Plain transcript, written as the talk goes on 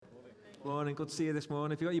Morning, good to see you this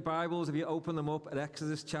morning. If you've got your Bibles, if you open them up at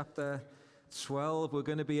Exodus chapter 12, we're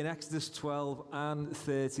going to be in Exodus 12 and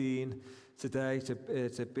 13 today.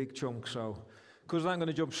 It's a big chunk, so because I'm going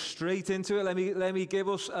to jump straight into it, let me give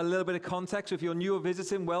us a little bit of context. If you're new or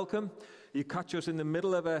visiting, welcome. You catch us in the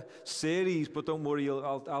middle of a series, but don't worry,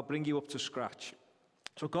 I'll bring you up to scratch.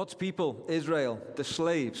 So God's people, Israel, the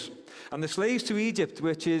slaves, and the slaves to Egypt,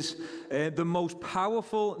 which is the most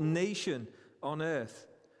powerful nation on earth.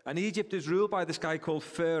 And Egypt is ruled by this guy called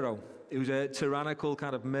Pharaoh, who's a tyrannical,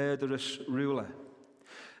 kind of murderous ruler.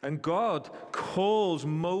 And God calls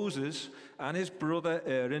Moses and his brother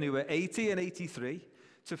Aaron, who were 80 and 83,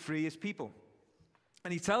 to free his people.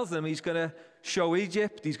 And he tells them he's going to show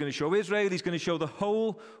Egypt, he's going to show Israel, he's going to show the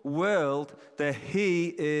whole world that he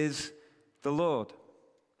is the Lord.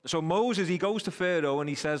 So Moses, he goes to Pharaoh and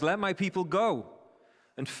he says, "Let my people go."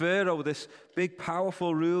 And Pharaoh, this big,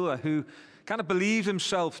 powerful ruler who kind of believes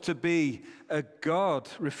himself to be a god,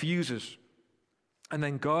 refuses. And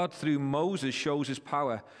then God, through Moses, shows his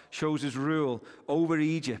power, shows his rule over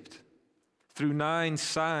Egypt through 9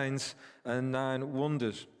 signs and 9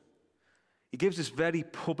 wonders. He gives this very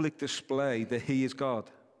public display that he is God.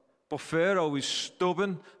 But Pharaoh is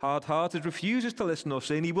stubborn, hard-hearted, refuses to listen or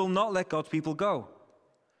sin. He will not let God's people go.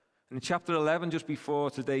 And in chapter 11, just before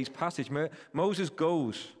today's passage, Moses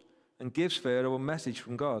goes and gives Pharaoh a message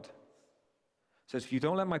from God. He says, "If you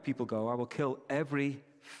don't let my people go, I will kill every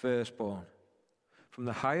firstborn, from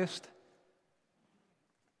the highest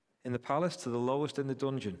in the palace to the lowest in the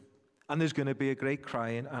dungeon. And there's going to be a great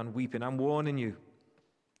crying and weeping. I'm warning you."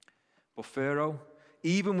 But Pharaoh,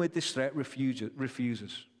 even with this threat,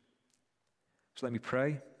 refuses. So let me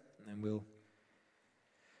pray, and then we'll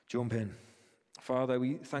jump in. Father,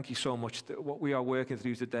 we thank you so much that what we are working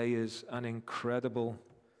through today is an incredible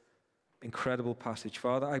passage.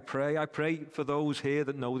 Father, I pray for those here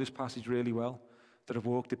that know this passage really well, that have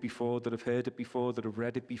walked it before, that have heard it before, that have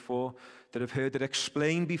read it before, that have heard it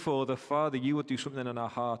explained before, that, Father, you would do something in our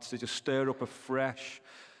hearts to just stir up a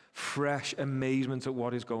fresh amazement at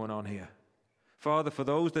what is going on here. Father, for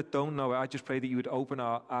those that don't know it, I just pray that you would open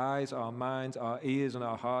our eyes, our minds, our ears, and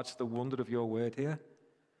our hearts to the wonder of your word here.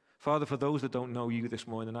 Father, for those that don't know you this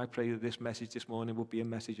morning, I pray that this message this morning will be a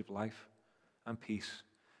message of life and peace,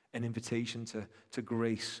 an invitation to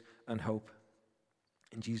grace and hope.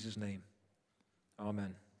 In Jesus' name,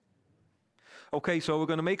 amen. Okay, so we're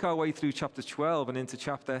going to make our way through chapter 12 and into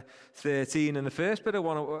chapter 13. And the first thing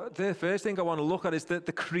I want to look at is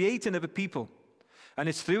the creating of a people. And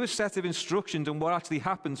it's through a set of instructions and what actually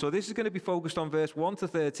happened. So this is going to be focused on verse 1 to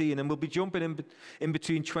 13, and we'll be jumping in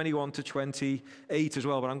between 21 to 28 as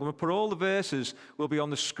well. But I'm going to put all the verses will be on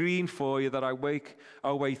the screen for you that I work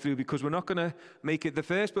our way through, because we're not going to make it. The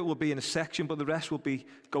first bit will be in a section, but the rest will be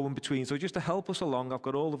going between. So just to help us along, I've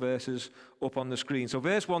got all the verses up on the screen. So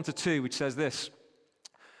verse 1 to 2, which says this: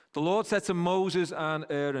 "The Lord said to Moses and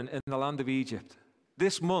Aaron in the land of Egypt,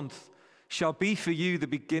 'This month shall be for you the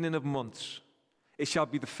beginning of months. It shall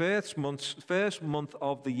be the first month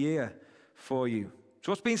of the year for you.'"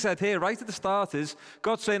 So what's being said here right at the start is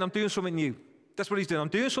God's saying, I'm doing something new. That's what he's doing. I'm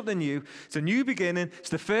doing something new. It's a new beginning.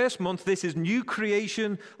 It's the first month. This is new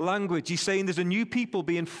creation language. He's saying there's a new people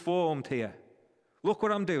being formed here. Look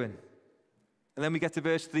what I'm doing. And then we get to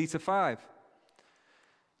verse 3 to 5.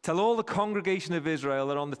 "Tell all the congregation of Israel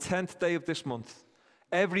that on the 10th day of this month,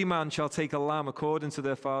 every man shall take a lamb according to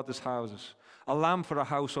their father's houses, a lamb for a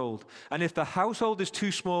household. And if the household is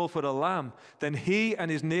too small for a lamb, then he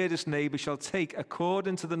and his nearest neighbor shall take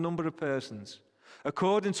according to the number of persons.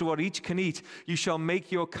 According to what each can eat, you shall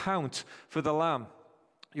make your count for the lamb.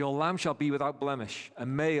 Your lamb shall be without blemish, a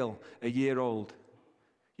male, a year old.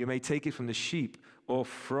 You may take it from the sheep or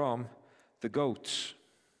from the goats."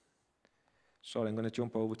 Sorry, I'm going to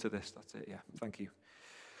jump over to this. That's it, yeah, thank you.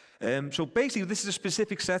 So basically, this is a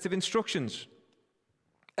specific set of instructions.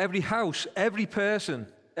 Every house, every person,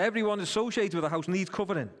 everyone associated with a house needs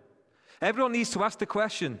covering. Everyone needs to ask the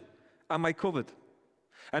question, am I covered?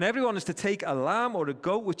 And everyone is to take a lamb or a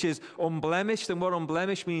goat which is unblemished. And what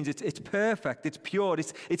unblemished means, it's perfect, it's pure,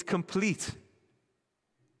 it's complete.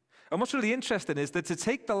 And what's really interesting is that to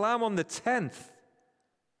take the lamb on the 10th,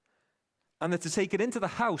 and then to take it into the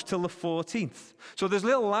house till the 14th. So this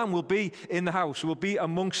little lamb will be in the house, will be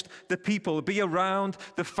amongst the people, will be around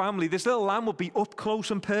the family. This little lamb will be up close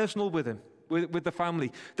and personal with him, with the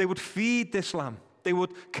family. They would feed this lamb. They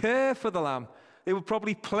would care for the lamb. They would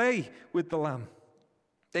probably play with the lamb.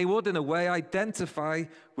 They would, in a way, identify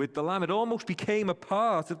with the lamb. It almost became a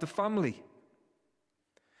part of the family.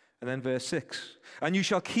 And then verse 6, "And you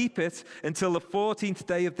shall keep it until the 14th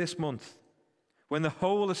day of this month, when the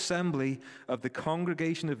whole assembly of the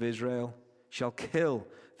congregation of Israel shall kill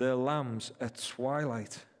their lambs at twilight.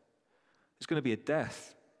 There's going to be a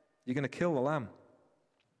death. You're going to kill the lamb.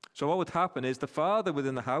 So what would happen is the father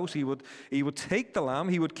within the house, he would take the lamb,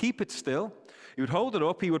 he would keep it still, he would hold it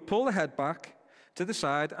up, he would pull the head back to the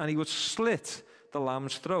side, and he would slit the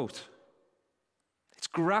lamb's throat. It's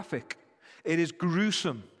graphic. It is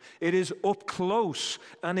gruesome. It is up close,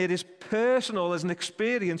 and it is personal as an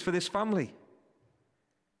experience for this family.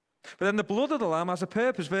 But then the blood of the lamb has a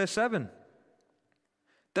purpose, verse 7.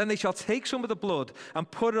 Then they shall take some of the blood and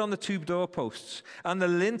put it on the two doorposts and the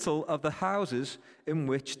lintel of the houses in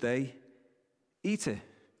which they eat it.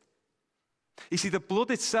 You see, the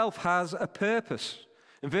blood itself has a purpose.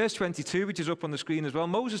 In verse 22, which is up on the screen as well,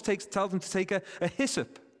 Moses tells them to take a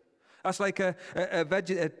hyssop. That's like a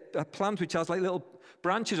plant which has like little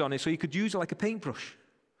branches on it, so you could use it like a paintbrush.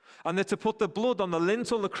 And they're to put the blood on the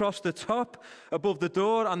lintel across the top above the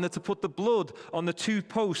door, and they're to put the blood on the two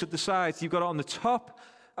posts at the sides. You've got it on the top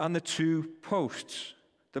and the two posts.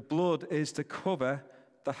 The blood is to cover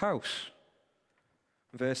the house.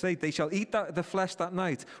 Verse 8, they shall eat the flesh that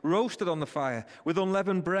night, roasted on the fire, with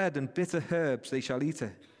unleavened bread and bitter herbs they shall eat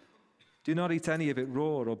it. Do not eat any of it raw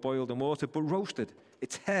or boiled in water, but roasted,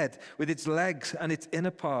 its head with its legs and its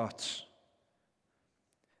inner parts.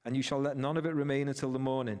 And you shall let none of it remain until the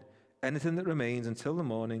morning. Anything that remains until the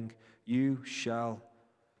morning, you shall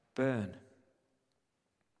burn.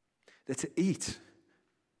 They're to eat.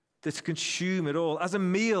 They're to consume it all. As a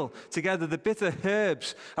meal together, the bitter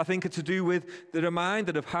herbs, I think, are to do with the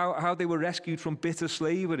reminder of how they were rescued from bitter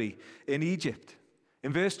slavery in Egypt.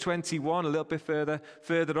 In verse 21, a little bit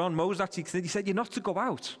further on, Moses actually said, you're not to go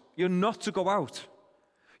out. You're not to go out.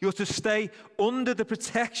 You're to stay under the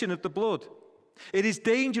protection of the blood. It is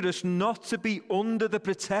dangerous not to be under the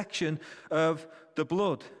protection of the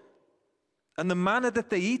blood. And the manner that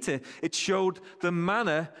they eat it, it showed the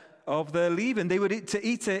manner of their leaving. They were to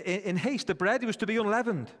eat it in haste. The bread was to be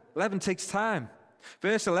unleavened. Leaven takes time.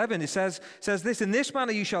 Verse 11, it says this, in this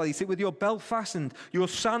manner you shall eat it, with your belt fastened, your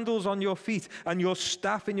sandals on your feet, and your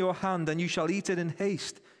staff in your hand, and you shall eat it in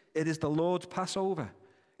haste. It is the Lord's Passover.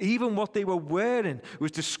 Even what they were wearing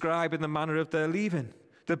was described in the manner of their leaving.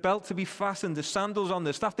 The belt to be fastened, the sandals on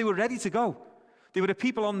their staff. They were ready to go. They were a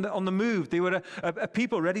people on the move. They were a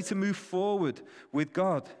people ready to move forward with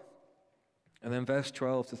God. And then verse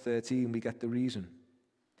 12 to 13, we get the reason.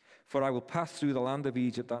 For I will pass through the land of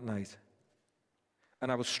Egypt that night,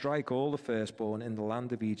 and I will strike all the firstborn in the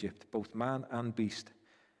land of Egypt, both man and beast.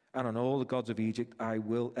 And on all the gods of Egypt I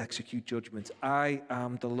will execute judgment. I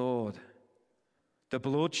am the Lord. The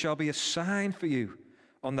blood shall be a sign for you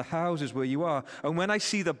on the houses where you are. And when I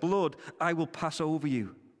see the blood, I will pass over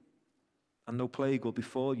you. And no plague will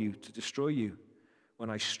befall you to destroy you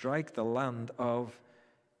when I strike the land of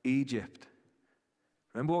Egypt.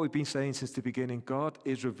 Remember what we've been saying since the beginning. God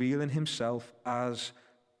is revealing himself as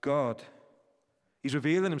God. He's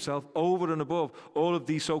revealing himself over and above all of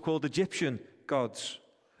these so-called Egyptian gods.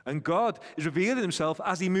 And God is revealing himself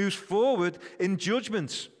as he moves forward in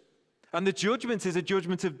judgments. And the judgment is a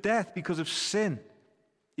judgment of death because of sin.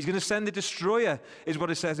 He's going to send the destroyer, is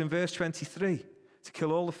what it says in verse 23, to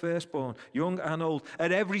kill all the firstborn, young and old,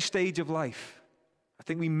 at every stage of life. I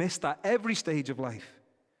think we missed that. Every stage of life,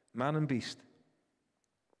 man and beast.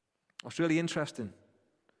 What's really interesting,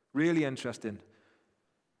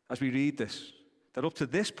 as we read this, that up to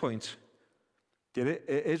this point,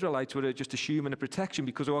 the Israelites were just assuming a protection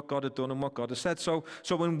because of what God had done and what God had said. So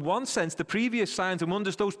in one sense, the previous signs and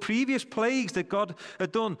wonders, those previous plagues that God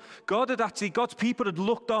had done, God's people had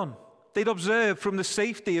looked on. They'd observed from the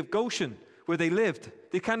safety of Goshen, where they lived.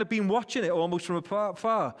 They'd kind of been watching it almost from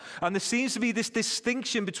afar. And there seems to be this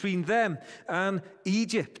distinction between them and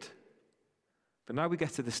Egypt. But now we get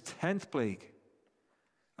to this 10th plague,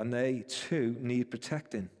 and they too need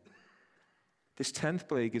protecting. This 10th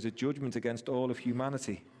plague is a judgment against all of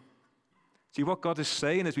humanity. See what God is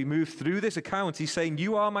saying as we move through this account? He's saying,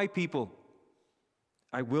 you are my people.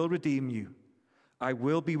 I will redeem you. I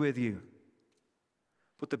will be with you.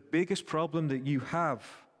 But the biggest problem that you have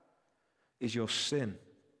is your sin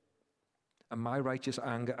and my righteous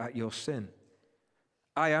anger at your sin.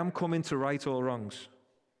 I am coming to right all wrongs.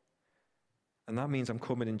 And that means I'm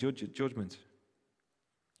coming in judgment.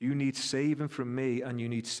 You need saving from me, and you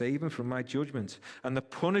need saving from my judgment. And the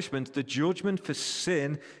punishment, the judgment for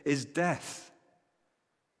sin is death.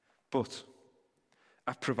 But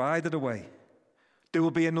I've provided a way. There will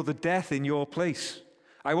be another death in your place.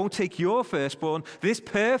 I won't take your firstborn. This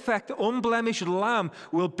perfect, unblemished lamb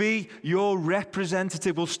will be your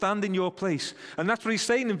representative, will stand in your place. And that's what he's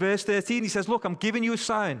saying in verse 13. He says, look, I'm giving you a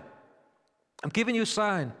sign. I'm giving you a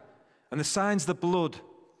sign, and the sign's the blood.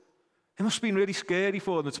 It must have been really scary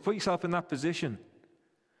for them to put yourself in that position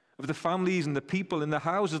of the families and the people in the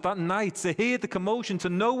houses that night, to hear the commotion, to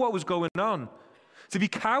know what was going on, to be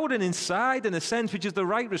cowering inside in a sense, which is the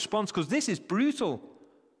right response, because this is brutal.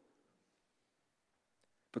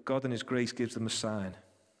 But God in his grace gives them a sign.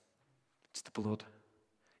 It's the blood.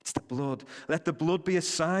 It's the blood. Let the blood be a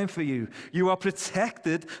sign for you. You are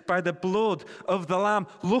protected by the blood of the Lamb.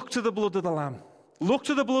 Look to the blood of the Lamb. Look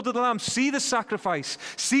to the blood of the Lamb. See the sacrifice.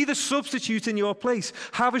 See the substitute in your place.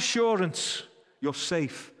 Have assurance you're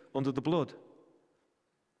safe under the blood.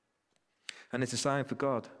 And it's a sign for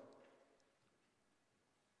God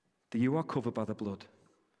that you are covered by the blood.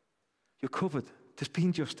 You're covered. There's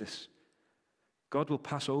been justice. God will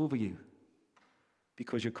pass over you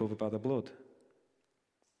because you're covered by the blood.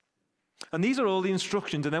 And these are all the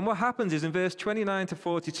instructions. And then what happens is in verse 29 to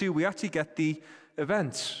 42, we actually get the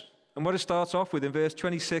events. And what it starts off with in verse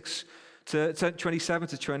 26 to 27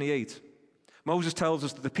 to 28. Moses tells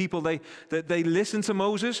us that the people, they listen to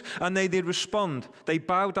Moses and they respond. They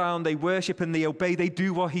bow down, they worship, and they obey. They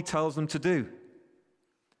do what he tells them to do.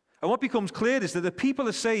 And what becomes clear is that the people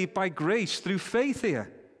are saved by grace through faith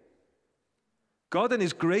here. God in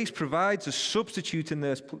his grace provides a substitute in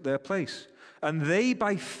their place. And they,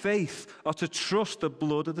 by faith, are to trust the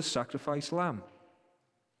blood of the sacrificed lamb.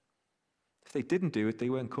 If they didn't do it,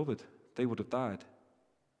 they weren't covered. They would have died.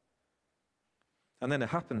 And then it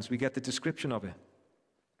happens. We get the description of it.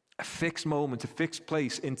 A fixed moment, a fixed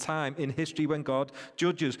place in time, in history when God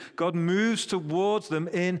judges. God moves towards them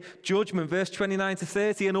in judgment. Verse 29 to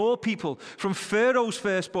 30. And all people, from Pharaoh's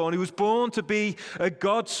firstborn, who was born to be a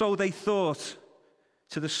god, so they thought,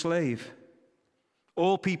 to the slave.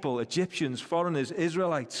 All people, Egyptians, foreigners,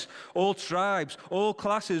 Israelites, all tribes, all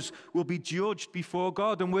classes will be judged before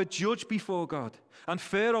God, and we're judged before God. And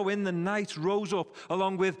Pharaoh in the night rose up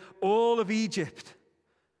along with all of Egypt,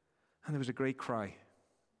 and there was a great cry.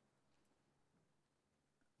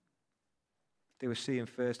 They were seeing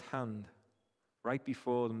firsthand, right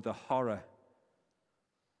before them, the horror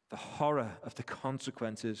of the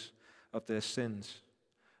consequences of their sins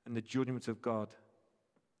and the judgment of God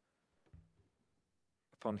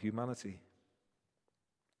upon humanity.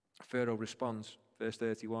 Pharaoh responds, verse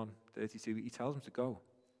 31, 32, he tells them to go.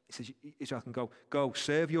 He says, Israel can go. Go,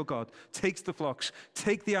 serve your God. Take the flocks,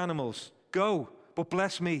 take the animals, go, but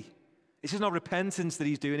bless me. This is not repentance that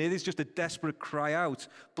he's doing. It is just a desperate cry out.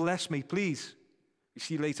 Bless me, please. You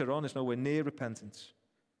see later on, it's nowhere near repentance.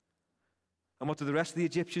 And what do the rest of the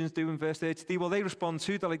Egyptians do in verse 33? Well, they respond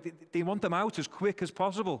too. They want them out as quick as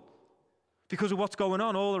possible because of what's going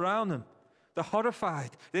on all around them. They're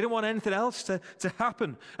horrified. They don't want anything else to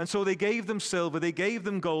happen. And so they gave them silver, they gave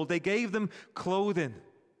them gold, they gave them clothing.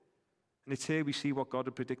 And it's here we see what God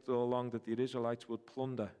had predicted all along, that the Israelites would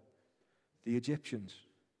plunder the Egyptians.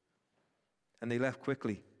 And they left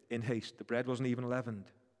quickly, in haste. The bread wasn't even leavened,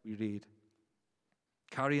 we read.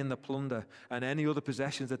 Carrying the plunder and any other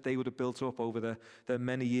possessions that they would have built up over the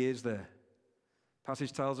many years there.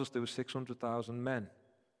 Passage tells us there were 600,000 men,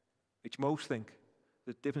 which most think,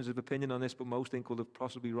 there's a difference of opinion on this, but most think will have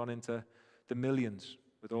possibly run into the millions,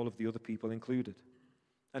 with all of the other people included.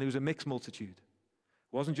 And it was a mixed multitude.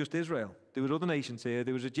 It wasn't just Israel. There were other nations here.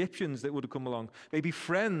 There was Egyptians that would have come along. Maybe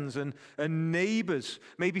friends and neighbors,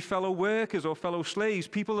 maybe fellow workers or fellow slaves,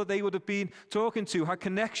 people that they would have been talking to, had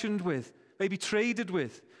connections with, maybe traded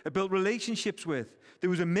with, built relationships with. There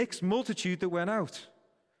was a mixed multitude that went out.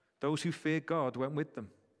 Those who feared God went with them.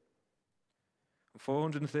 And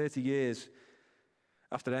 430 years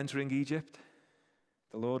after entering Egypt,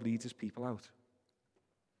 the Lord leads his people out.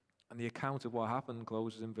 And the account of what happened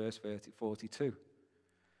closes in verse 42.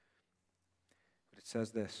 But it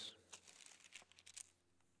says this: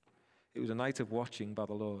 it was a night of watching by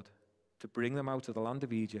the Lord to bring them out of the land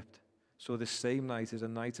of Egypt. So this same night is a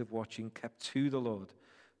night of watching kept to the Lord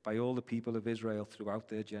by all the people of Israel throughout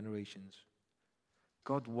their generations.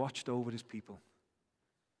 God watched over his people,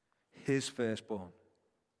 his firstborn.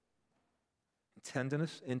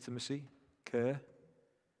 Tenderness, intimacy, care,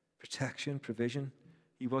 protection, provision.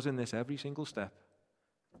 He was in this every single step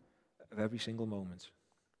of every single moment.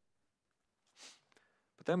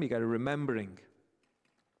 But then we get a remembering,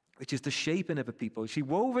 which is the shaping of a people. She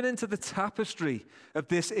woven into the tapestry of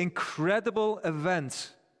this incredible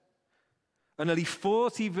event. And nearly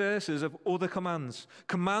 40 verses of other commands.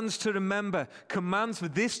 Commands to remember. Commands for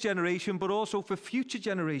this generation, but also for future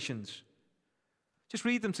generations. Just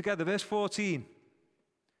read them together. Verse 14.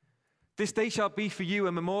 This day shall be for you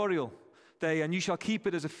a memorial day, and you shall keep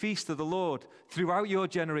it as a feast of the Lord throughout your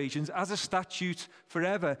generations. As a statute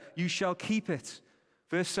forever, you shall keep it.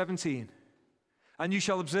 Verse 17. And you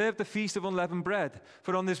shall observe the feast of unleavened bread,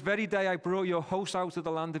 for on this very day I brought your host out of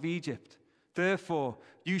the land of Egypt. Therefore,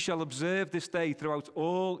 you shall observe this day throughout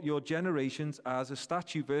all your generations as a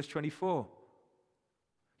statute. Verse 24.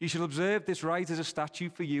 You shall observe this rite as a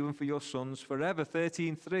statute for you and for your sons forever.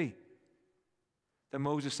 13:3. Then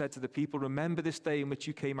Moses said to the people, remember this day in which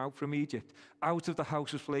you came out from Egypt, out of the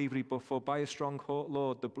house of slavery, but for by a strong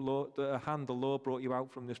hand the Lord brought you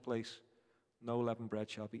out from this place. No leavened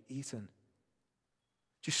bread shall be eaten.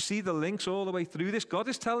 Do you see the links all the way through this? God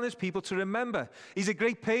is telling his people to remember. He's at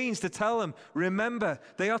great pains to tell them, remember.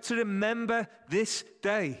 They are to remember this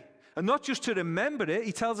day. And not just to remember it,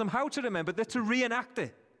 he tells them how to remember, they're to reenact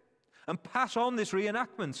it and pass on this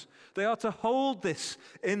reenactment. They are to hold this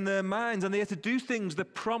in their minds, and they are to do things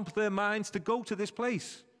that prompt their minds to go to this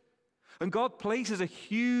place. And God places a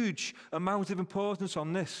huge amount of importance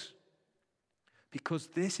on this, because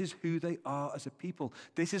this is who they are as a people.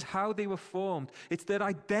 This is how they were formed. It's their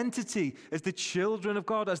identity as the children of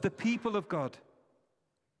God, as the people of God.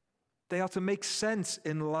 They are to make sense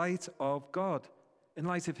in light of God, in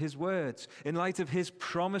light of his words, in light of his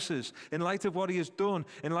promises, in light of what he has done,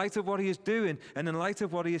 in light of what he is doing, and in light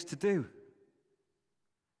of what he is to do.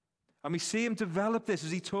 And we see him develop this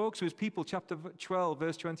as he talks to his people. Chapter 12,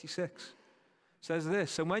 verse 26 says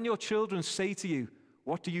this, and when your children say to you,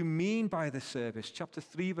 what do you mean by this service? Chapter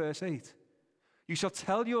 3, verse 8. You shall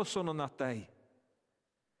tell your son on that day.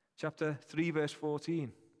 Chapter 3, verse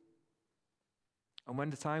 14. And when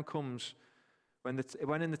the time comes, when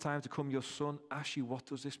in the time to come your son asks you, what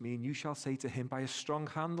does this mean? You shall say to him, by a strong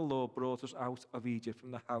hand the Lord brought us out of Egypt from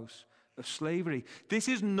the house of slavery. This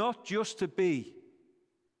is not just to be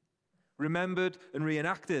remembered and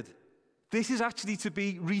reenacted. This is actually to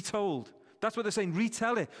be retold. That's what they're saying,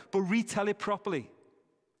 retell it, but retell it properly.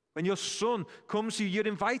 When your son comes to you, you're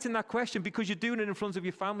inviting that question because you're doing it in front of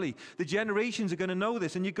your family. The generations are going to know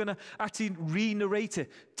this, and you're going to actually re-narrate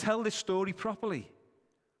it. Tell this story properly.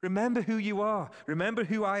 Remember who you are. Remember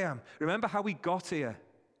who I am. Remember how we got here.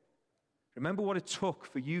 Remember what it took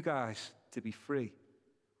for you guys to be free.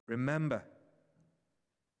 Remember.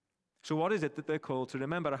 So what is it that they're called to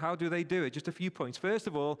remember? How do they do it? Just a few points. First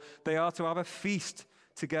of all, they are to have a feast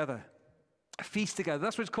together. A feast together.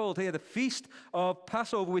 That's what it's called here, the Feast of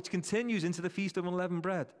Passover, which continues into the Feast of Unleavened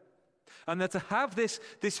Bread. And they're to have this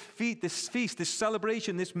feast, this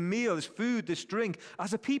celebration, this meal, this food, this drink,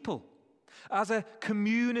 as a people, as a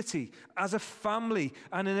community, as a family,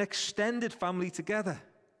 and an extended family together.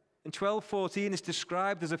 In 12:14, it's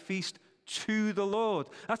described as a feast to the Lord.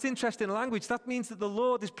 That's interesting language. That means that the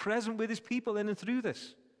Lord is present with his people in and through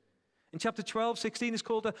this. In chapter 12:16, it's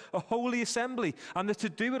called a holy assembly, and they're to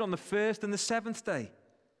do it on the first and the seventh day.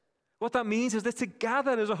 What that means is they're to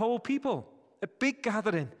gather as a whole people, a big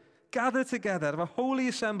gathering, gather together of a holy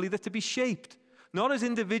assembly. They're to be shaped, not as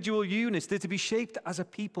individual units, they're to be shaped as a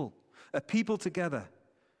people together,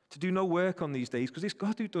 to do no work on these days, because it's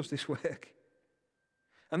God who does this work.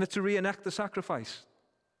 And they're to reenact the sacrifice.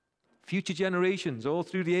 Future generations, all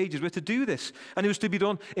through the ages, were to do this. And it was to be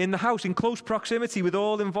done in the house, in close proximity with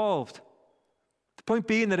all involved. The point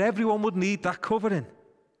being that everyone would need that covering.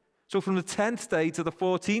 So from the 10th day to the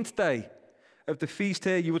 14th day of the feast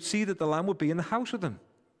here, you would see that the lamb would be in the house with them.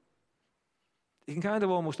 You can kind of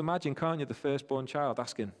almost imagine, can't you, the firstborn child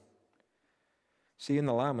asking, seeing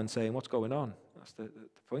the lamb and saying, what's going on? That's the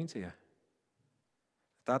point here.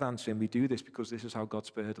 Dad answering, we do this because this is how God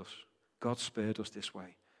spared us. God spared us this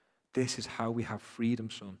way. This is how we have freedom,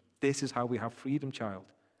 son. This is how we have freedom, child.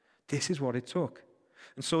 This is what it took.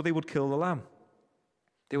 And so they would kill the lamb.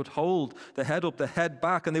 They would hold the head up, the head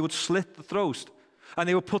back, and they would slit the throat. And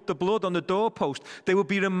they would put the blood on the doorpost. They would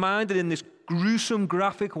be reminded in this gruesome,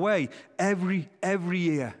 graphic way every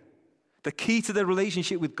year. The key to their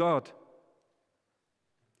relationship with God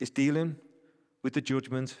is dealing with the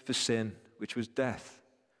judgment for sin, which was death.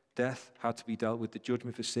 Death had to be dealt with. The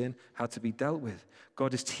judgment for sin had to be dealt with.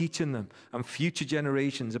 God is teaching them and future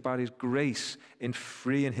generations about his grace in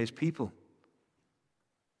freeing his people.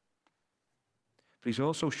 But he's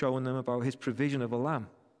also showing them about his provision of a lamb.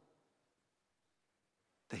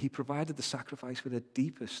 That he provided the sacrifice for their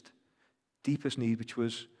deepest need, which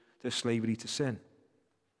was their slavery to sin.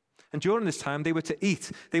 And during this time, they were to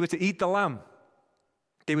eat. They were to eat the lamb.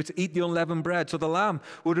 They were to eat the unleavened bread. So the lamb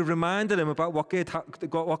would have reminded them about what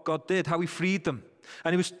God did, how he freed them.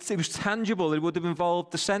 And it was tangible. It would have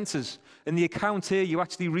involved the senses. In the account here, you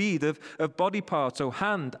actually read of body parts, so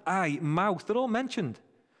hand, eye, mouth. They're all mentioned.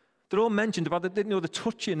 They're all mentioned about the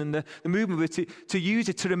touching and the movement of it, to use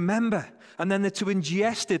it, to remember. And then they're to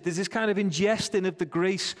ingest it. There's this kind of ingesting of the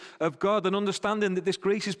grace of God and understanding that this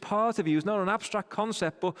grace is part of you. It's not an abstract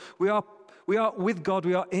concept, but we are We are with God.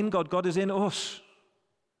 We are in God. God is in us.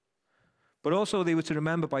 But also they were to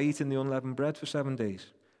remember by eating the unleavened bread for 7 days,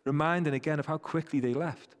 reminding again of how quickly they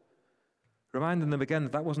left, reminding them again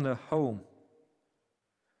that that wasn't their home.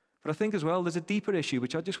 But I think as well there's a deeper issue,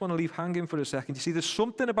 which I just want to leave hanging for a second. You see, there's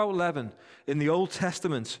something about leaven in the Old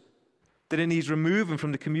Testament that it needs removing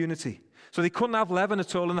from the community. So they couldn't have leaven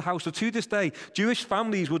at all in the house. So to this day, Jewish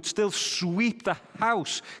families would still sweep the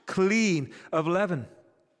house clean of leaven.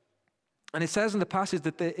 And it says in the passage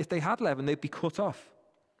that if they had leaven, they'd be cut off.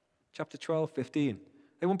 Chapter 12, 15.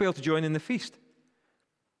 They won't be able to join in the feast.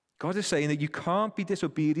 God is saying that you can't be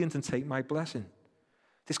disobedient and take my blessing.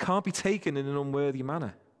 This can't be taken in an unworthy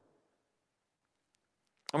manner.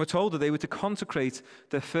 And we're told that they were to consecrate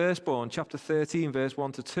their firstborn, chapter 13, verse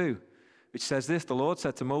 1 to 2, which says this: the Lord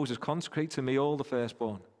said to Moses, consecrate to me all the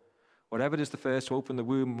firstborn. Whatever is the first to open the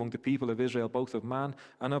womb among the people of Israel, both of man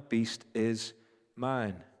and of beast, is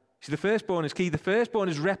mine. See, the firstborn is key. The firstborn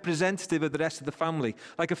is representative of the rest of the family.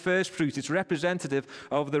 Like a first fruit, it's representative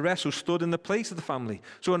of the rest who stood in the place of the family.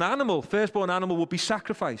 So an animal, firstborn animal, would be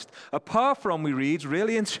sacrificed. Apart from, we read,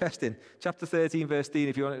 really interesting, chapter 13, verse 13,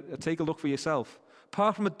 if you want to take a look for yourself.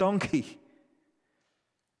 Apart from a donkey.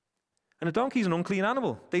 And a donkey is an unclean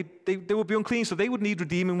animal. They would be unclean, so they would need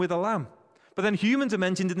redeeming with a lamb. But then humans are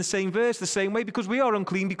mentioned in the same verse, the same way, because we are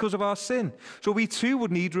unclean because of our sin. So we too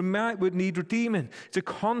would need redeeming. It's a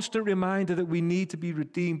constant reminder that we need to be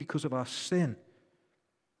redeemed because of our sin.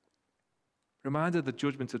 Reminder of the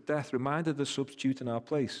judgment of death. Reminder of the substitute in our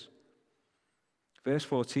place. Verse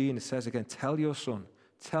 14, it says again, tell your son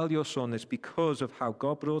it's because of how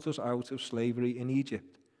God brought us out of slavery in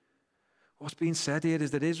Egypt. What's being said here is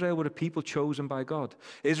that Israel were a people chosen by God.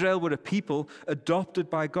 Israel were a people adopted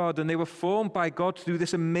by God, and they were formed by God through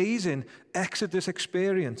this amazing Exodus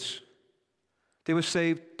experience. They were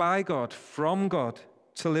saved by God, from God,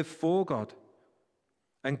 to live for God.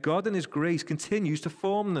 And God in his grace continues to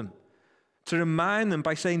form them, to remind them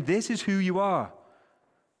by saying, this is who you are.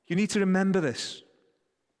 You need to remember this.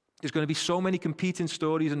 There's going to be so many competing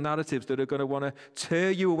stories and narratives that are going to want to tear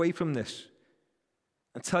you away from this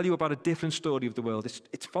and tell you about a different story of the world.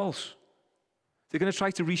 It's false. They're going to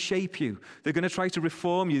try to reshape you. They're going to try to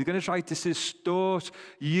reform you. They're going to try to distort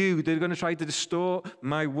you. They're going to try to distort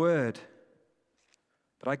my word.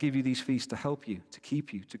 But I give you these feasts to help you, to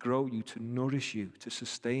keep you, to grow you, to nourish you, to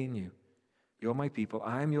sustain you. You're my people.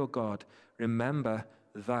 I am your God. Remember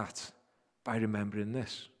that by remembering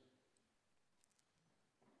this.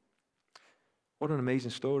 What an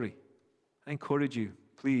amazing story. I encourage you,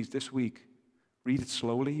 please, this week, read it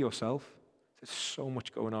slowly yourself. There's so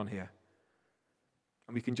much going on here.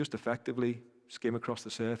 And we can just effectively skim across the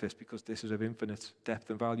surface because this is of infinite depth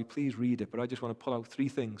and value. Please read it. But I just want to pull out 3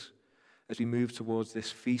 things as we move towards this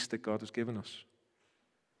feast that God has given us.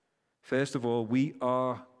 First of all, we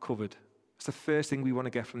are covered. That's the first thing we want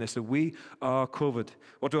to get from this, that we are covered.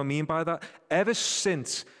 What do I mean by that? Ever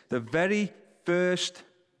since the very first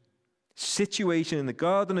situation in the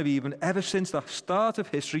Garden of Eden, ever since the start of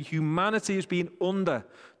history, humanity has been under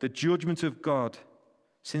the judgment of God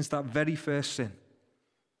since that very first sin.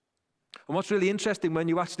 And what's really interesting when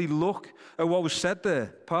you actually look at what was said there,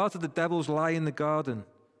 part of the devil's lie in the garden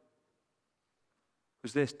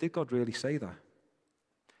was this: did God really say that?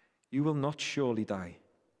 You will not surely die.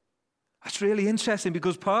 That's really interesting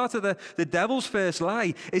because part of the devil's first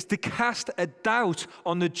lie is to cast a doubt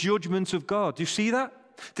on the judgment of God. Do you see that?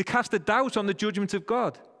 To cast a doubt on the judgment of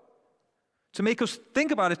God. To make us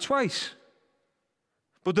think about it twice.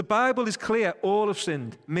 But the Bible is clear. All have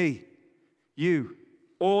sinned. Me, you,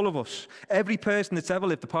 all of us. Every person that's ever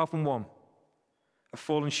lived, apart from one, have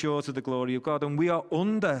fallen short of the glory of God. And we are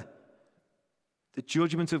under the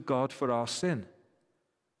judgment of God for our sin.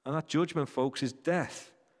 And that judgment, folks, is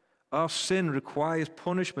death. Our sin requires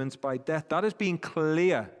punishment by death. That has been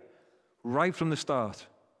clear right from the start.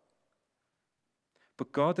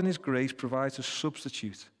 But God in his grace provides a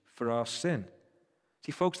substitute for our sin.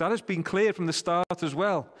 See, folks, that has been clear from the start as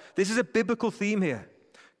well. This is a biblical theme here.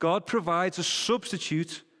 God provides a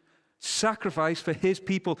substitute sacrifice for his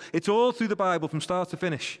people. It's all through the Bible from start to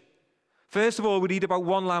finish. First of all, we read about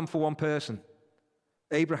one lamb for one person,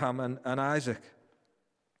 Abraham and Isaac.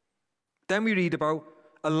 Then we read about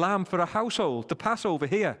a lamb for a household, the Passover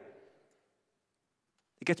here.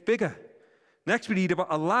 It gets bigger. Next, we read about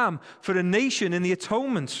a lamb for a nation in the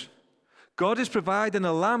atonement. God is providing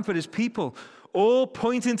a lamb for his people, all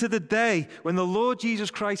pointing to the day when the Lord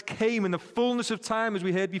Jesus Christ came in the fullness of time, as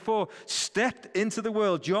we heard before, stepped into the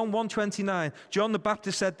world. John 1:29. John the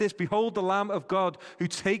Baptist said this: behold the Lamb of God who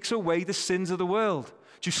takes away the sins of the world.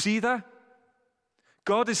 Do you see that?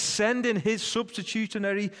 God is sending his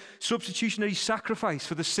substitutionary sacrifice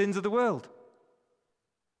for the sins of the world.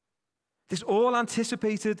 This all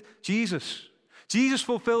anticipated Jesus. Jesus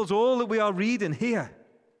fulfills all that we are reading here.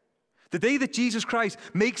 The day that Jesus Christ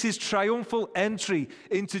makes his triumphal entry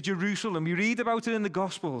into Jerusalem, we read about it in the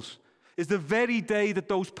Gospels, is the very day that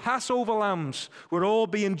those Passover lambs were all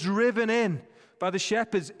being driven in by the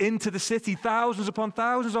shepherds into the city, thousands upon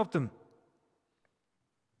thousands of them.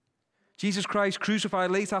 Jesus Christ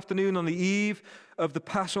crucified late afternoon on the eve of the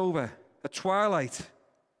Passover, at twilight,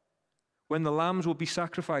 when the lambs would be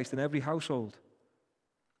sacrificed in every household.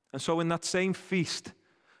 And so in that same feast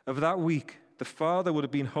of that week, the Father would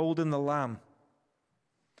have been holding the lamb,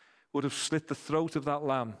 would have slit the throat of that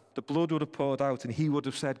lamb. The blood would have poured out, and he would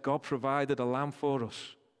have said, God provided a lamb for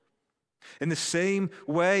us. In the same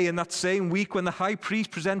way, in that same week, when the high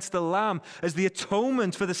priest presents the lamb as the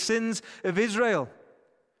atonement for the sins of Israel,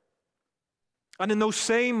 and in those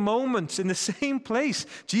same moments, in the same place,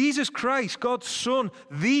 Jesus Christ, God's Son,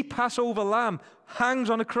 the Passover lamb, hangs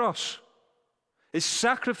on a cross. His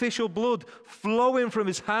sacrificial blood flowing from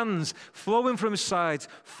his hands, flowing from his sides,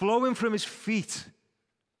 flowing from his feet.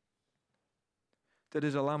 That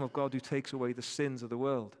is a Lamb of God who takes away the sins of the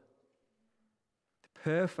world. The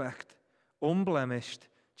perfect, unblemished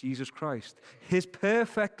Jesus Christ. His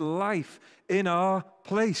perfect life in our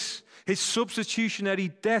place. His substitutionary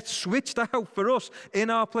death switched out for us in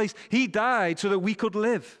our place. He died so that we could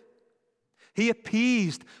live. He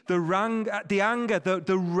appeased the anger,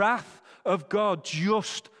 the wrath of God,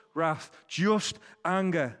 just wrath, just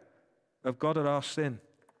anger of God at our sin.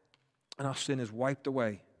 And our sin is wiped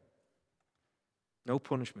away. No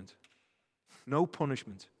punishment. No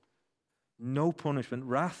punishment. No punishment.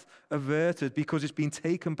 Wrath averted because it's been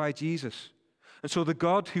taken by Jesus. And so the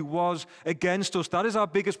God who was against us, that is our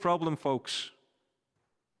biggest problem, folks.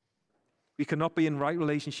 We cannot be in right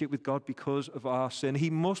relationship with God because of our sin.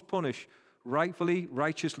 He must punish, rightfully,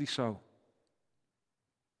 righteously so.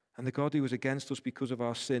 And the God who was against us because of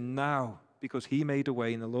our sin now, because he made a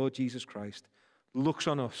way in the Lord Jesus Christ, looks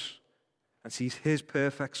on us and sees his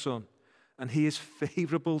perfect Son, and he is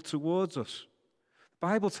favorable towards us. The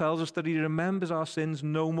Bible tells us that he remembers our sins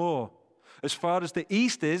no more, as far as the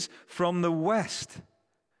east is from the west.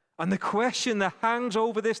 And the question that hangs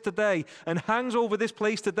over this today and hangs over this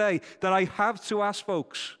place today that I have to ask,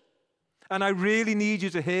 folks, and I really need you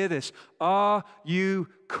to hear this: are you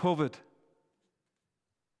covered?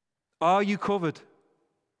 Are you covered?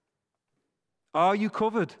 Are you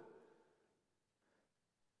covered?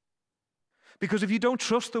 Because if you don't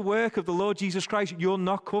trust the work of the Lord Jesus Christ, you're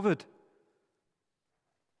not covered.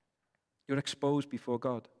 You're exposed before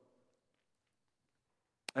God.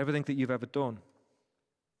 Everything that you've ever done,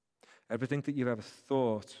 everything that you've ever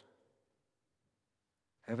thought,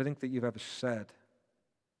 everything that you've ever said,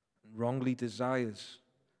 and wrongly desires,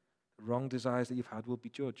 the wrong desires that you've had will be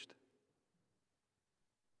judged.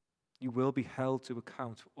 You will be held to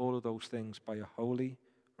account for all of those things by a holy,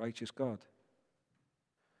 righteous God.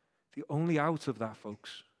 The only out of that,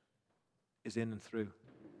 folks, is in and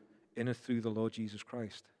through the Lord Jesus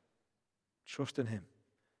Christ. Trust in him.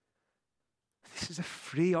 This is a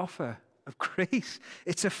free offer of grace.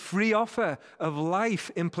 It's a free offer of life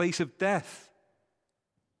in place of death.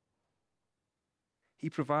 He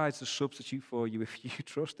provides the substitute for you if you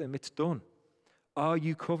trust him. It's done. Are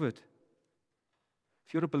you covered?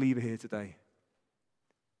 If you're a believer here today,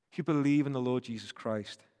 if you believe in the Lord Jesus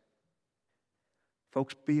Christ,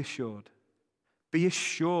 folks, be assured. Be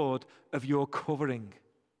assured of your covering.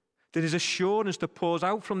 There is assurance that pours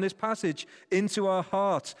out from this passage into our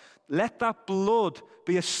hearts. Let that blood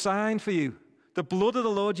be a sign for you. The blood of the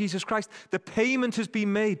Lord Jesus Christ. The payment has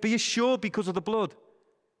been made. Be assured because of the blood.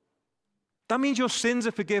 That means your sins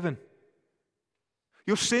are forgiven.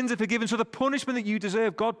 Your sins are forgiven. So the punishment that you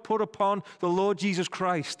deserve, God put upon the Lord Jesus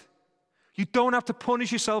Christ. You don't have to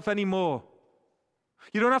punish yourself anymore.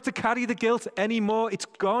 You don't have to carry the guilt anymore. It's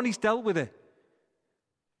gone. He's dealt with it.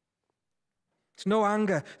 There's no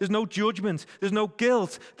anger. There's no judgment. There's no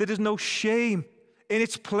guilt. There is no shame. In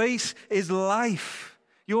its place is life.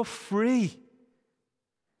 You're free.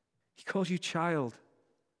 He calls you child.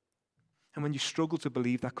 And when you struggle to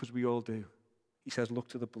believe that, because we all do, he says, look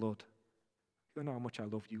to the blood. You know how much I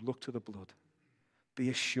love you. Look to the blood. Be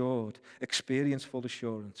assured. Experience full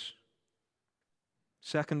assurance.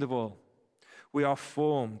 Second of all, we are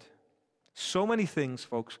formed. So many things,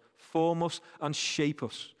 folks, form us and shape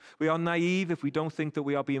us. We are naive if we don't think that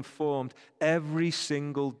we are being formed every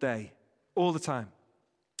single day, all the time.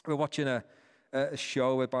 We're watching a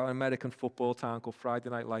show about an American football town called Friday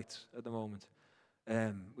Night Lights at the moment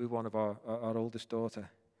with one of our oldest daughter.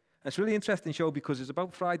 And it's a really interesting show because it's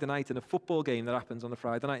about Friday night and a football game that happens on a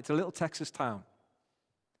Friday night. It's a little Texas town.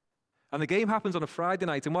 And the game happens on a Friday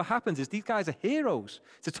night, and what happens is these guys are heroes.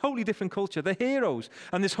 It's a totally different culture. They're heroes.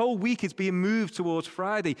 And this whole week is being moved towards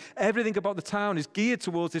Friday. Everything about the town is geared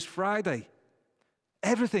towards this Friday.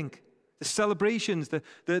 Everything. The celebrations,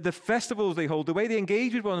 the festivals they hold, the way they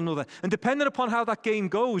engage with one another. And depending upon how that game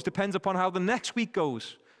goes, depends upon how the next week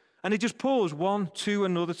goes. And it just pours one to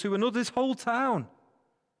another to another. This whole town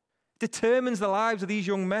determines the lives of these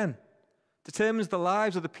young men. Determines the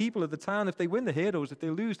lives of the people of the town. If they win, they're heroes. If they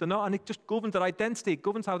lose, they're not. And it just governs their identity. It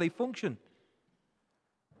governs how they function.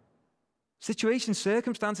 Situations,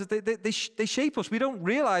 circumstances, they shape us. We don't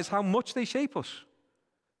realize how much they shape us.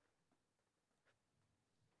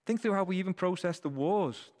 Think through how we even process the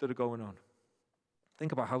wars that are going on.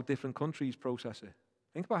 Think about how different countries process it.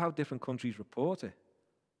 Think about how different countries report it.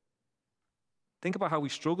 Think about how we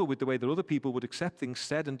struggle with the way that other people would accept things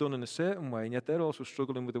said and done in a certain way, and yet they're also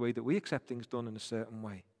struggling with the way that we accept things done in a certain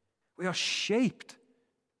way. We are shaped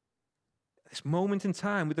at this moment in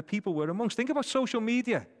time with the people we're amongst. Think about social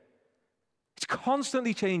media. It's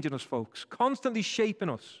constantly changing us, folks, constantly shaping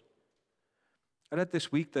us. I read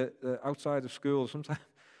this week that outside of school, sometimes,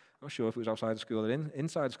 I'm not sure if it was outside of school or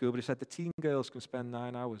inside school, but it said that teen girls can spend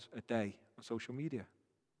 9 hours a day on social media.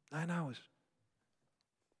 9 hours.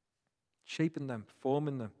 Shaping them,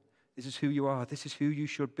 forming them. This is who you are. This is who you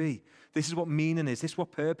should be. This is what meaning is. This is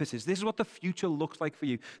what purpose is. This is what the future looks like for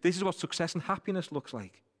you. This is what success and happiness looks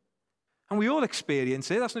like. And we all experience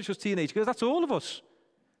it. That's not just teenage girls. That's all of us.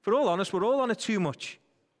 If we're all honest, we're all on it too much.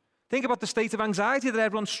 Think about the state of anxiety that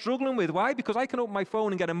everyone's struggling with. Why? Because I can open my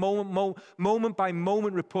phone and get a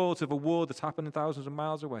moment-by-moment report of a war that's happening thousands of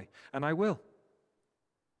miles away. And I will.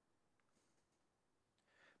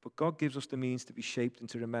 But God gives us the means to be shaped and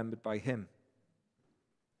to remembered by Him.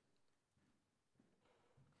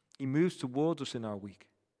 He moves towards us in our week,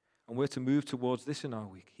 and we're to move towards this in our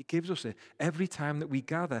week. He gives us it every time that we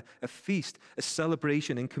gather, a feast, a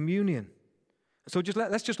celebration in communion. So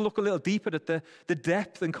let's just look a little deeper at the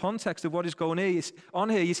depth and context of what is going on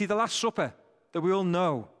here. You see, the Last Supper that we all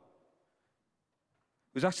know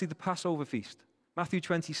was actually the Passover feast, Matthew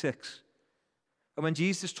 26. And when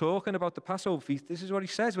Jesus is talking about the Passover feast, this is what he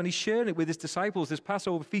says. When he's sharing it with his disciples, this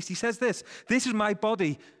Passover feast, he says this: "This is my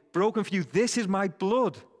body broken for you. This is my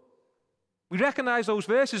blood." We recognize those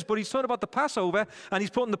verses, but he's talking about the Passover, and he's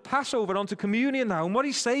putting the Passover onto communion now. And what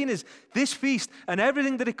he's saying is, this feast and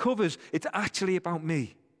everything that it covers, it's actually about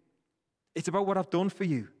me. It's about what I've done for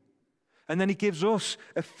you. And then he gives us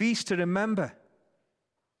a feast to remember.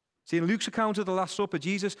 See, in Luke's account of the Last Supper,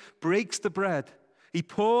 Jesus breaks the bread. He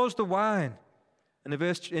pours the wine. And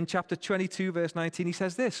in chapter 22, verse 19, he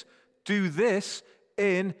says this: "Do this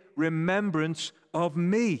in remembrance of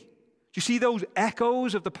me." Do you see those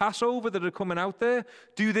echoes of the Passover that are coming out there?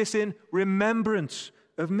 Do this in remembrance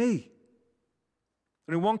of me.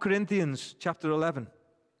 And in 1 Corinthians chapter 11,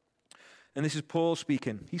 and this is Paul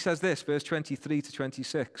speaking, he says this, verse 23 to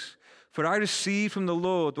 26, "For I received from the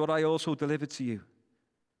Lord what I also delivered to you,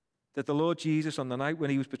 that the Lord Jesus, on the night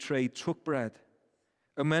when he was betrayed, took bread.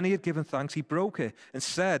 And when he had given thanks, he broke it and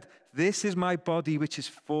said, 'This is my body, which is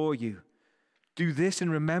for you. Do this in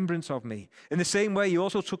remembrance of me.' In the same way, he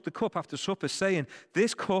also took the cup after supper, saying,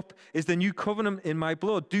 'This cup is the new covenant in my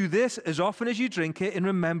blood. Do this as often as you drink it in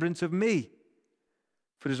remembrance of me.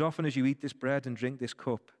 For as often as you eat this bread and drink this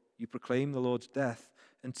cup, you proclaim the Lord's death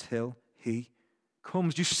until he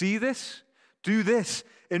comes.'" Do you see this? Do this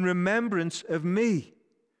in remembrance of me.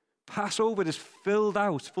 Passover is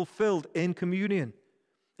fulfilled in communion.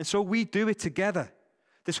 And so we do it together.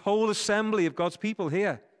 This whole assembly of God's people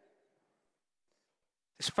here.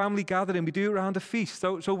 This family gathering, we do it around a feast.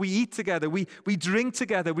 So we eat together, we drink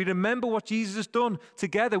together, we remember what Jesus has done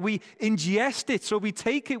together. We ingest it, so we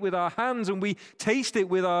take it with our hands and we taste it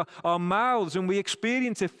with our mouths and we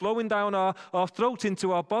experience it flowing down our throats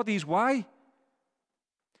into our bodies. Why?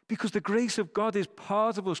 Because the grace of God is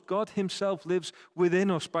part of us. God himself lives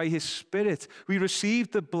within us by his Spirit. We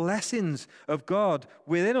receive the blessings of God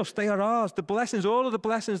within us. They are ours. The blessings, all of the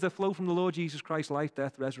blessings that flow from the Lord Jesus Christ's life,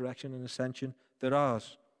 death, resurrection, and ascension, they're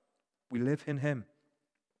ours. We live in him.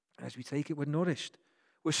 As we take it, we're nourished.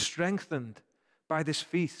 We're strengthened by this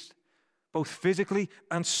feast, both physically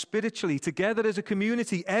and spiritually, together as a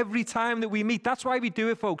community, every time that we meet. That's why we do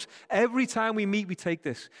it, folks. Every time we meet, we take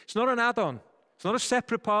this. It's not an add-on. It's not a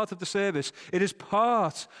separate part of the service. It is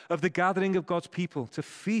part of the gathering of God's people to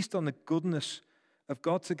feast on the goodness of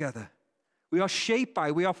God together. We are shaped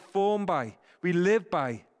by, we are formed by, we live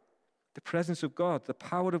by the presence of God, the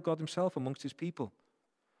power of God himself amongst his people.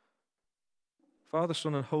 Father,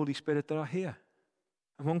 Son, and Holy Spirit that are here.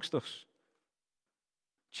 amongst us.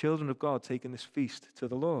 Children of God taking this feast to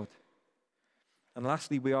the Lord. And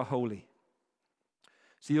lastly, we are holy.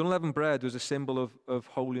 See, the unleavened bread was a symbol of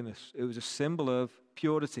holiness. It was a symbol of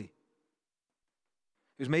purity.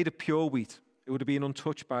 It was made of pure wheat. It would have been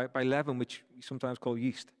untouched by leaven, which we sometimes call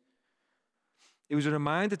yeast. It was a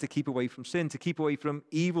reminder to keep away from sin, to keep away from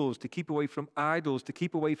evils, to keep away from idols, to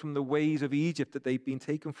keep away from the ways of Egypt that they've been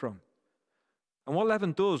taken from. And what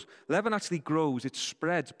leaven does, leaven actually grows, it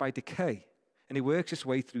spreads by decay, and it works its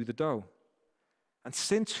way through the dough. And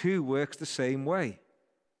sin too works the same way.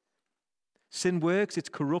 Sin works its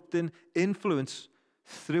corrupting influence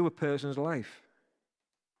through a person's life.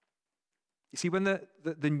 You see, when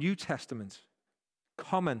the New Testament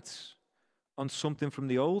comments on something from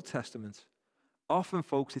the Old Testament, often,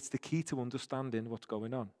 folks, it's the key to understanding what's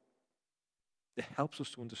going on. It helps us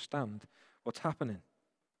to understand what's happening.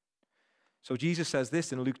 So Jesus says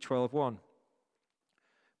this in Luke 12:1.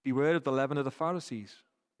 Beware of the leaven of the Pharisees,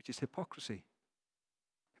 which is hypocrisy.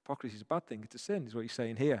 Hypocrisy is a bad thing. It's a sin, is what he's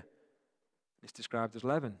saying here. It's described as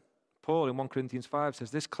leaven. Paul in 1 Corinthians 5 says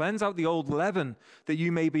this, cleanse out the old leaven that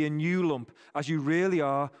you may be a new lump, as you really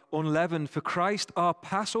are unleavened. For Christ, our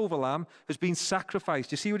Passover lamb, has been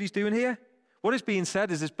sacrificed. You see what he's doing here? What is being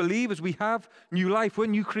said is, as believers, we have new life. We're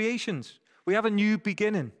new creations. We have a new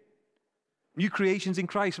beginning. New creations in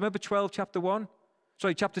Christ. Remember chapter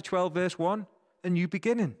 12, verse 1? A new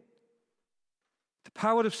beginning. The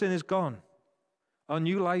power of sin is gone. Our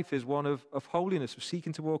new life is one of holiness, of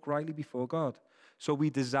seeking to walk rightly before God. So we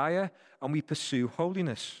desire and we pursue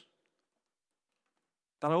holiness.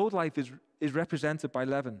 That old life is represented by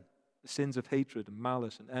leaven, the sins of hatred and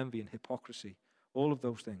malice and envy and hypocrisy, all of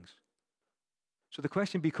those things. So the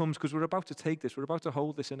question becomes, because we're about to take this, we're about to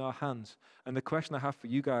hold this in our hands, and the question I have for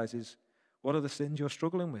you guys is, what are the sins you're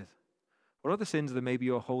struggling with? What are the sins that maybe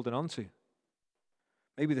you're holding on to?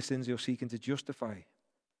 Maybe the sins you're seeking to justify.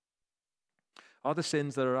 Are the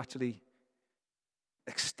sins that are actually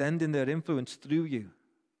extending their influence through you,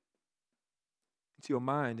 into your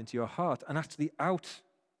mind, into your heart, and actually out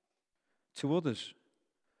to others?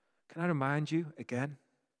 Can I remind you again,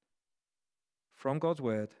 from God's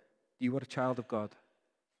word, you are a child of God.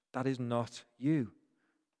 That is not you.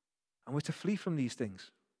 And we're to flee from these things.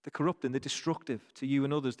 They're corrupting, they're destructive to you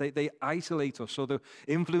and others. They isolate us. So the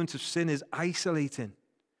influence of sin is isolating.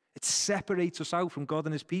 It separates us out from God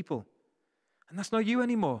and his people. And that's not you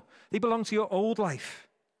anymore. They belong to your old life.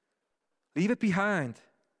 Leave it behind.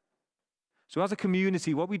 So as a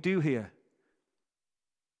community, what we do here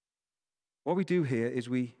is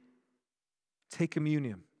we take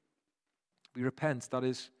communion. We repent, that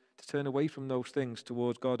is, to turn away from those things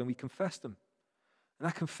towards God, and we confess them. And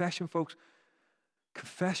that confession, folks,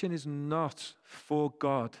 confession is not for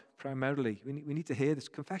God primarily. We need to hear this.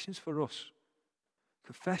 Confession is for us.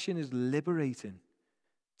 Confession is liberating.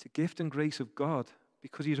 It's a gift and grace of God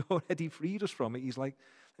because he's already freed us from it. He's like,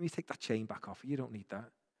 let me take that chain back off. You don't need that.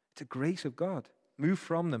 It's a grace of God. Move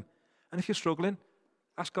from them. And if you're struggling,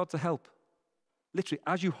 ask God to help. Literally,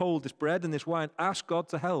 as you hold this bread and this wine, ask God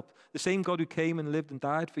to help. The same God who came and lived and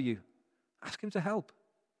died for you. Ask him to help.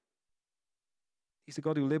 He's the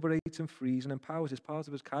God who liberates and frees and empowers. It's part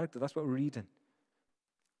of his character. That's what we're reading.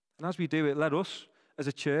 And as we do it, let us, as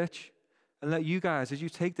a church, and let you guys, as you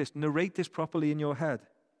take this, narrate this properly in your head.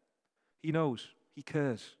 He knows. He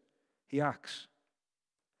cares. He acts.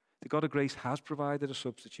 The God of grace has provided a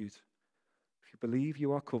substitute. If you believe,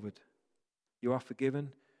 you are covered. You are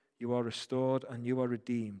forgiven. You are restored and you are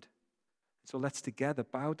redeemed. So let's together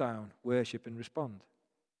bow down, worship, and respond.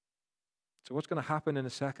 So what's going to happen in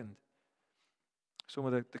a second? Some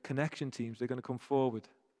of the connection teams, they're going to come forward.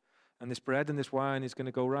 And this bread and this wine is going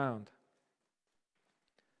to go round.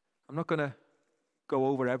 I'm not going to go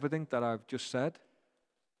over everything that I've just said.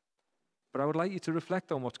 But I would like you to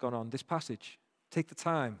reflect on what's gone on, this passage. Take the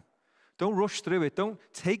time. Don't rush through it. Don't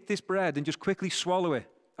take this bread and just quickly swallow it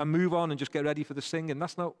and move on and just get ready for the singing.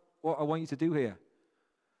 That's not what I want you to do here.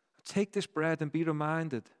 Take this bread and be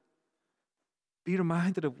reminded. Be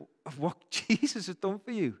reminded of what Jesus has done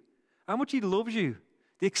for you. How much he loves you.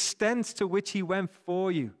 The extent to which he went for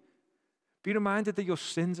you. Be reminded that your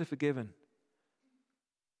sins are forgiven.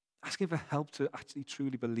 Ask him for help to actually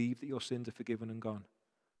truly believe that your sins are forgiven and gone.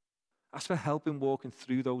 Ask for help in walking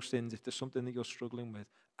through those sins if there's something that you're struggling with.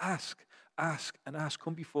 Ask, and ask.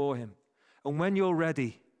 Come before him. And when you're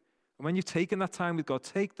ready, and when you've taken that time with God,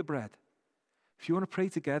 take the bread. If you want to pray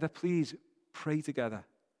together, please pray together.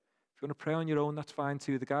 If you want to pray on your own, that's fine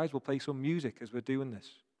too. The guys will play some music as we're doing this.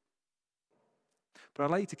 But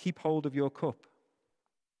I'd like you to keep hold of your cup.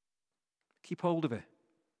 Keep hold of it.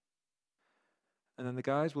 And then the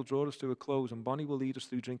guys will draw us to a close, and Bonnie will lead us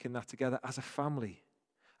through drinking that together as a family,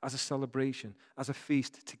 as a celebration, as a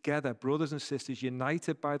feast, together, brothers and sisters,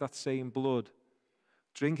 united by that same blood,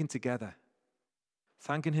 drinking together,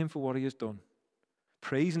 thanking him for what he has done,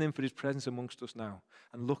 praising him for his presence amongst us now,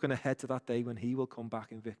 and looking ahead to that day when he will come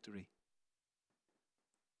back in victory.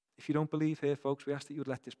 If you don't believe here, folks, we ask that you would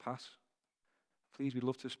let this pass. Please, we'd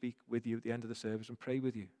love to speak with you at the end of the service and pray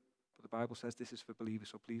with you. But the Bible says this is for believers,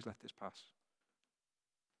 so please let this pass.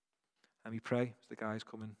 And we pray as the guys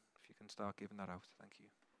come in, if you can start giving that out. Thank you.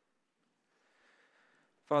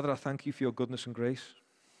 Father, I thank you for your goodness and grace.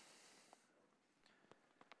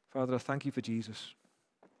 Father, I thank you for Jesus.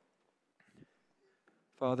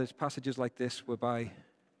 Father, it's passages like this whereby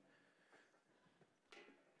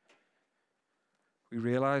we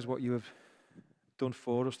realize what you have done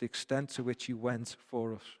for us, the extent to which you went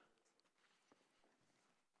for us.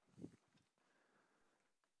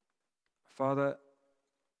 Father,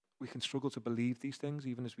 we can struggle to believe these things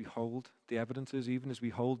even as we hold the evidences, even as we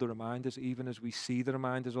hold the reminders, even as we see the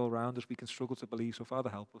reminders all around us, we can struggle to believe. So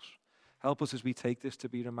Father, help us. Help us as we take this to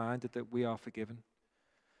be reminded that we are forgiven.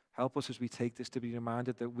 Help us as we take this to be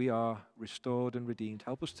reminded that we are restored and redeemed.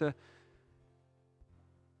 Help us to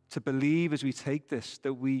believe as we take this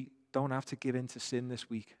that we don't have to give in to sin this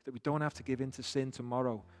week, that we don't have to give in to sin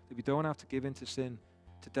tomorrow, that we don't have to give in to sin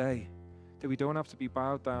today, that we don't have to be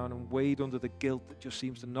bowed down and weighed under the guilt that just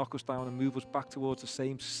seems to knock us down and move us back towards the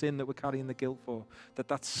same sin that we're carrying the guilt for,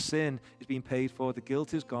 that sin is being paid for, the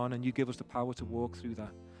guilt is gone, and you give us the power to walk through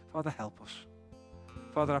that. Father, help us.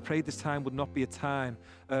 Father, I pray this time would not be a time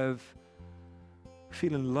of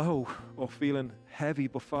feeling low or feeling heavy,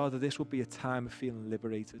 but Father, this will be a time of feeling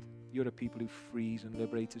liberated. You're a people who frees and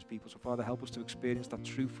liberates his people. So Father, help us to experience that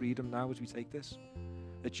true freedom now as we take this.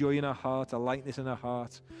 A joy in our heart, a lightness in our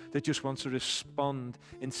heart that just wants to respond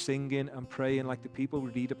in singing and praying like the people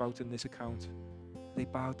we read about in this account. They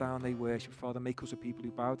bow down, they worship. Father, make us a people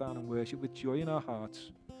who bow down and worship with joy in our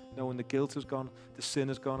hearts, knowing the guilt has gone, the sin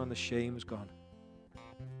has gone, and the shame has gone.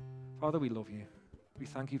 Father, we love you. We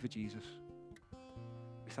thank you for Jesus.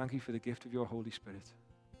 We thank you for the gift of your Holy Spirit.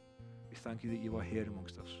 We thank you that you are here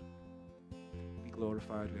amongst us. Be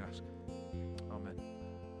glorified, we ask.